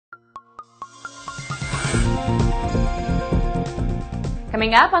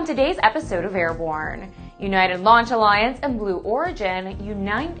Coming up on today's episode of Airborne, United Launch Alliance and Blue Origin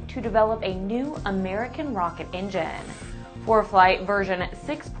unite to develop a new American rocket engine. ForeFlight version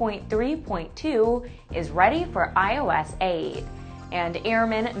 6.3.2 is ready for iOS 8, and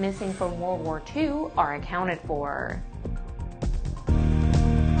airmen missing from World War II are accounted for.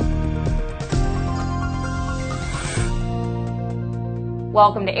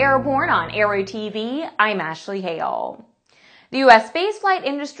 Welcome to Airborne on Aero-TV. I'm Ashley Hale. The U.S. spaceflight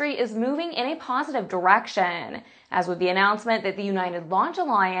industry is moving in a positive direction, as with the announcement that the United Launch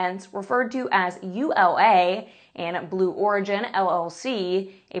Alliance, referred to as ULA, and Blue Origin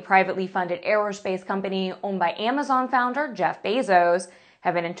LLC, a privately funded aerospace company owned by Amazon founder Jeff Bezos,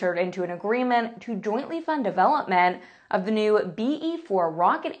 have been entered into an agreement to jointly fund development of the new BE-4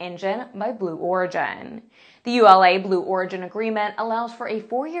 rocket engine by Blue Origin. The ULA Blue Origin agreement allows for a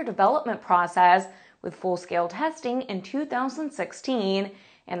 4-year development process with full-scale testing in 2016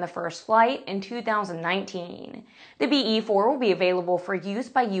 and the first flight in 2019. The BE-4 will be available for use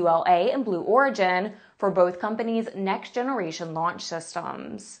by ULA and Blue Origin for both companies' next-generation launch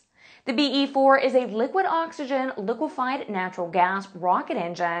systems. The BE-4 is a liquid oxygen liquefied natural gas rocket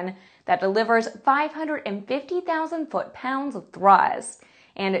engine that delivers 550,000 foot-pounds of thrust,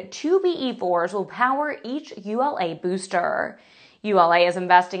 and 2 BE-4s will power each ULA booster. ULA is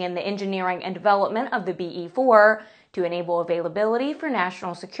investing in the engineering and development of the BE-4 to enable availability for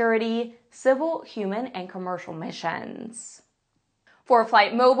national security, civil, human, and commercial missions.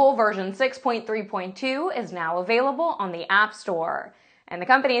 ForeFlight Mobile version 6.3.2 is now available on the App Store, and the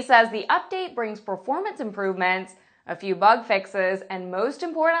company says the update brings performance improvements, a few bug fixes, and most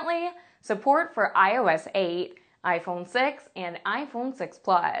importantly, support for iOS 8, iPhone 6, and iPhone 6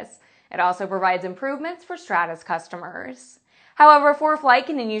 Plus. It also provides improvements for Stratus customers. However, ForeFlight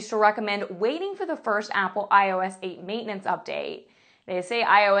continues to recommend waiting for the first Apple iOS 8 maintenance update. They say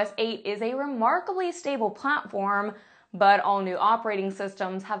iOS 8 is a remarkably stable platform, but all new operating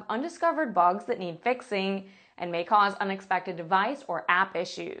systems have undiscovered bugs that need fixing and may cause unexpected device or app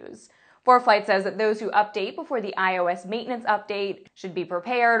issues. ForeFlight says that those who update before the iOS maintenance update should be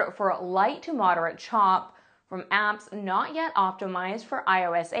prepared for light to moderate chop from apps not yet optimized for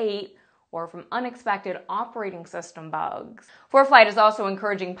iOS 8 or from unexpected operating system bugs. ForeFlight is also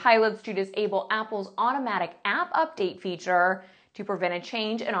encouraging pilots to disable Apple's automatic app update feature to prevent a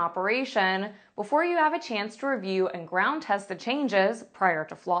change in operation before you have a chance to review and ground test the changes prior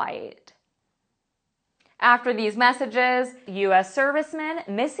to flight. After these messages, U.S. servicemen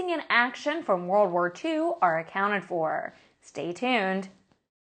missing in action from World War II are accounted for. Stay tuned.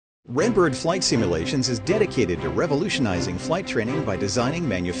 Redbird Flight Simulations is dedicated to revolutionizing flight training by designing,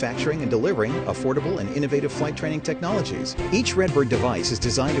 manufacturing, and delivering affordable and innovative flight training technologies. Each Redbird device is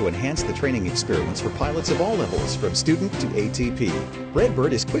designed to enhance the training experience for pilots of all levels, from student to ATP.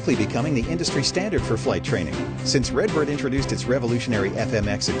 Redbird is quickly becoming the industry standard for flight training. Since Redbird introduced its revolutionary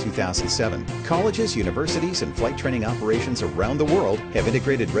FMX in 2007, colleges, universities, and flight training operations around the world have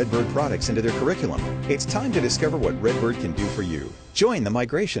integrated Redbird products into their curriculum. It's time to discover what Redbird can do for you. Join the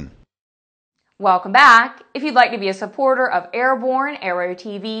migration. Welcome back. If you'd like to be a supporter of Airborne,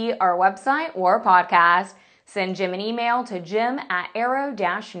 Aero-TV, our website, or podcast, send Jim an email to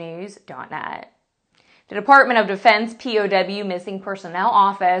jim@aero-news.net. The Department of Defense POW Missing Personnel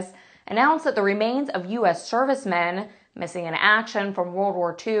Office announced that the remains of U.S. servicemen missing in action from World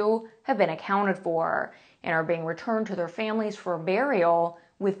War II have been accounted for and are being returned to their families for burial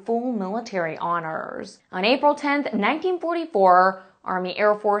with full military honors. On April 10, 1944, Army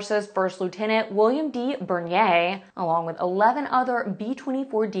Air Force's First Lieutenant William D. Bernier, along with 11 other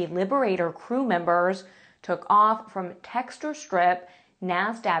B-24D Liberator crew members, took off from Texter Strip,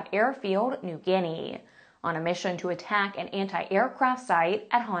 Nasdaq Airfield, New Guinea, on a mission to attack an anti-aircraft site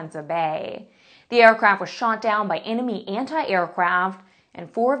at Hansa Bay. The aircraft was shot down by enemy anti-aircraft, and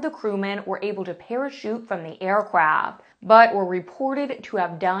 4 of the crewmen were able to parachute from the aircraft, but were reported to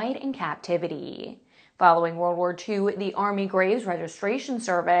have died in captivity. Following World War II, the Army Graves Registration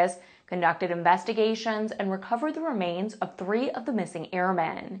Service conducted investigations and recovered the remains of 3 of the missing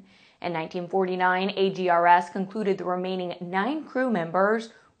airmen. In 1949, AGRS concluded the remaining 9 crew members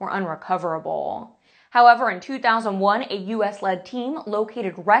were unrecoverable. However, in 2001, a U.S.-led team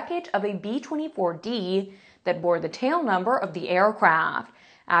located wreckage of a B-24D that bore the tail number of the aircraft.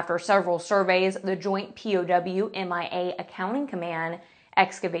 After several surveys, the Joint POW-MIA Accounting Command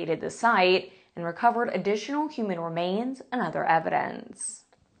excavated the site and recovered additional human remains and other evidence.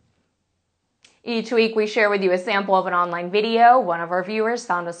 Each week we share with you a sample of an online video one of our viewers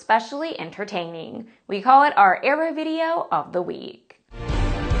found especially entertaining. We call it our Aero Video of the Week.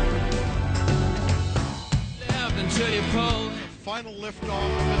 till you pull. Final lift off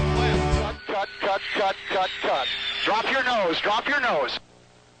of it left. Cut, cut, cut, cut, cut. Drop your nose, drop your nose.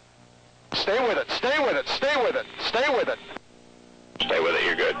 Stay with it, stay with it, stay with it, stay with it. Stay with it,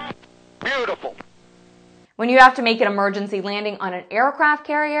 you're good. Beautiful. When you have to make an emergency landing on an aircraft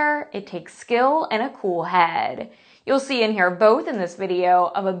carrier, it takes skill and a cool head. You'll see and hear both in this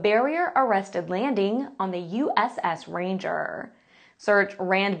video of a barrier-arrested landing on the USS Ranger. Search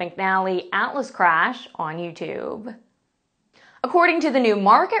Rand McNally Atlas crash on YouTube. According to the new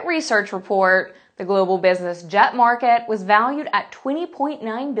market research report, the global business jet market was valued at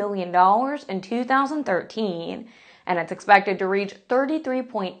 $20.9 billion in 2013, and it's expected to reach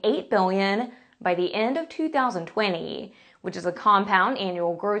 $33.8 billion by the end of 2020, which is a compound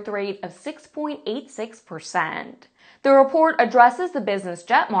annual growth rate of 6.86%. The report addresses the business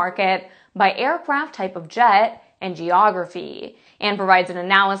jet market by aircraft type of jet and geography, and provides an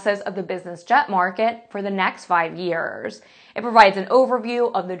analysis of the business jet market for the next 5 years. It provides an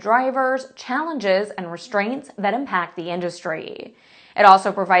overview of the drivers, challenges, and restraints that impact the industry. It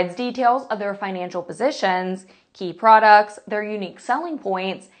also provides details of their financial positions, key products, their unique selling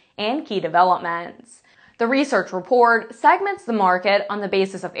points, and key developments. The research report segments the market on the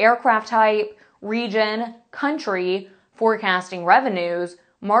basis of aircraft type, region, country, forecasting revenues,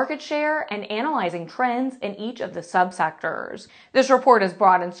 market share, and analyzing trends in each of the subsectors. This report is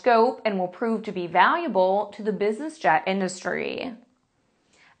broad in scope and will prove to be valuable to the business jet industry.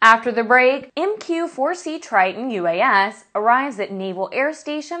 After the break, MQ4C Triton UAS arrives at Naval Air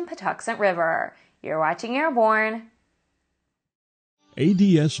Station Patuxent River. You're watching Airborne.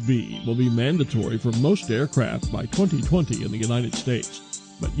 ADS-B will be mandatory for most aircraft by 2020 in the United States,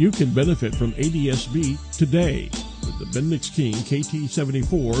 but you can benefit from ADS-B today with the Bendix King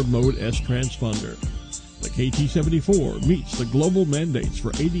KT-74 Mode S transponder. The KT-74 meets the global mandates for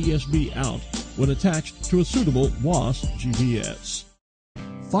ADS-B out when attached to a suitable WAAS GPS.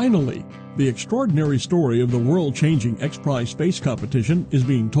 Finally, the extraordinary story of the world-changing X-Prize space competition is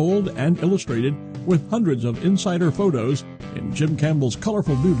being told and illustrated with hundreds of insider photos in Jim Campbell's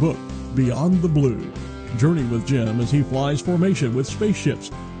colorful new book, Beyond the Blue. Journey with Jim as he flies formation with spaceships,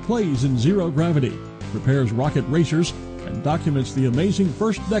 plays in zero gravity, prepares rocket racers, and documents the amazing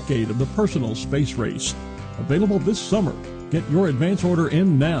first decade of the personal space race. Available this summer. Get your advance order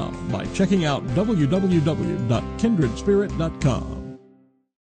in now by checking out www.kindredspirit.com.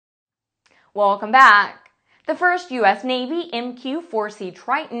 Welcome back. The first U.S. Navy MQ4C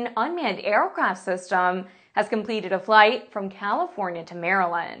Triton unmanned aircraft system has completed a flight from California to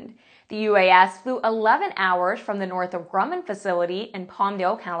Maryland. The UAS flew 11 hours from the Northrop Grumman facility in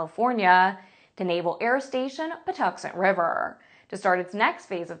Palmdale, California, to Naval Air Station Patuxent River to start its next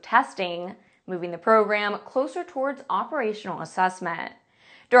phase of testing, moving the program closer towards operational assessment.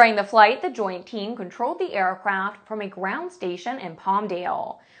 During the flight, the joint team controlled the aircraft from a ground station in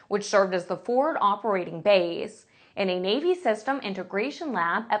Palmdale, which served as the forward operating base, and a Navy System Integration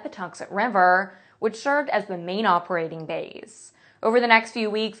Lab at Patuxent River, which served as the main operating base. Over the next few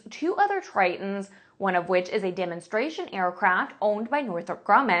weeks, 2 other Tritons, one of which is a demonstration aircraft owned by Northrop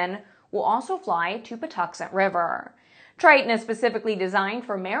Grumman, will also fly to Patuxent River. Triton is specifically designed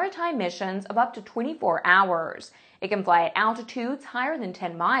for maritime missions of up to 24 hours. It can fly at altitudes higher than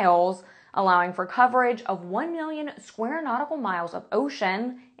 10 miles, allowing for coverage of 1 million square nautical miles of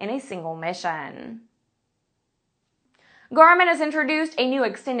ocean in a single mission. Garmin has introduced a new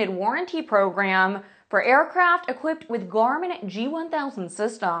extended warranty program for aircraft equipped with Garmin G1000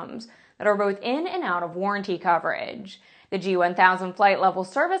 systems that are both in and out of warranty coverage. The G1000 flight level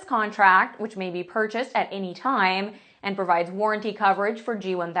service contract, which may be purchased at any time and provides warranty coverage for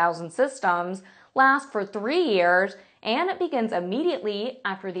G1000 systems, lasts for 3 years and it begins immediately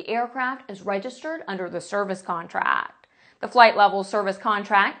after the aircraft is registered under the service contract. The flight level service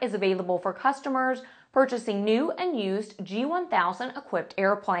contract is available for customers purchasing new and used G1000 equipped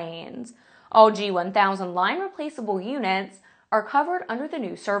airplanes. All G1000 line replaceable units are covered under the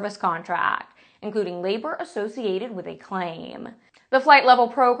new service contract, including labor associated with a claim. The flight level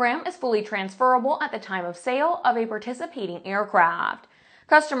program is fully transferable at the time of sale of a participating aircraft.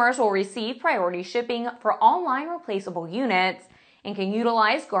 Customers will receive priority shipping for all line replaceable units and can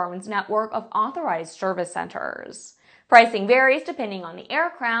utilize Garmin's network of authorized service centers. Pricing varies depending on the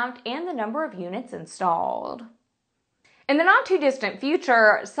aircraft and the number of units installed. In the not-too-distant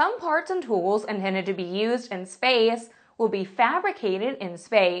future, some parts and tools intended to be used in space will be fabricated in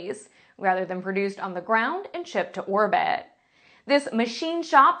space, rather than produced on the ground and shipped to orbit. This machine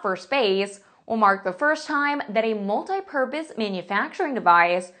shop for space will mark the first time that a multi-purpose manufacturing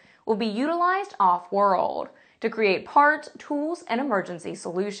device will be utilized off-world to create parts, tools, and emergency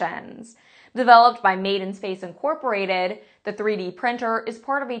solutions. Developed by Made in Space Incorporated, the 3D printer is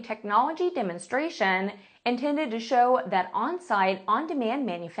part of a technology demonstration intended to show that on-site, on-demand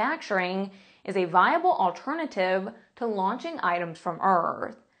manufacturing is a viable alternative to launching items from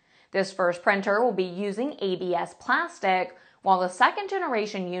Earth. This first printer will be using ABS plastic, while the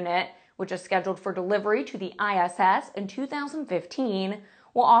second-generation unit, which is scheduled for delivery to the ISS in 2015,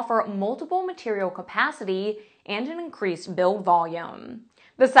 will offer multiple material capacity and an increased build volume.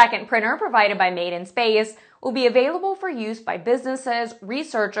 The second printer, provided by Made in Space, will be available for use by businesses,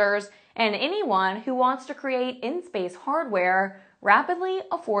 researchers, and anyone who wants to create in-space hardware rapidly,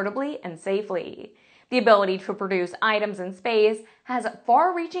 affordably, and safely. The ability to produce items in space has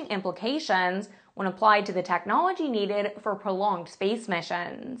far-reaching implications when applied to the technology needed for prolonged space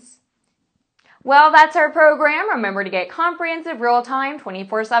missions. Well, that's our program. Remember to get comprehensive, real-time,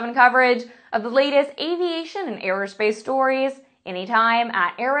 24/7 coverage of the latest aviation and aerospace stories anytime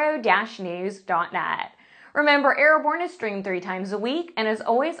at Aero-News.net. Remember, Airborne is streamed 3 times a week and is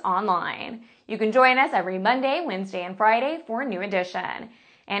always online. You can join us every Monday, Wednesday, and Friday for a new edition.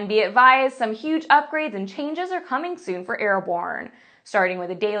 And be advised, some huge upgrades and changes are coming soon for Airborne, starting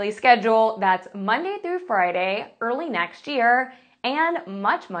with a daily schedule that's Monday through Friday early next year, and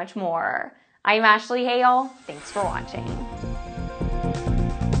much, much more. I'm Ashley Hale. Thanks for watching.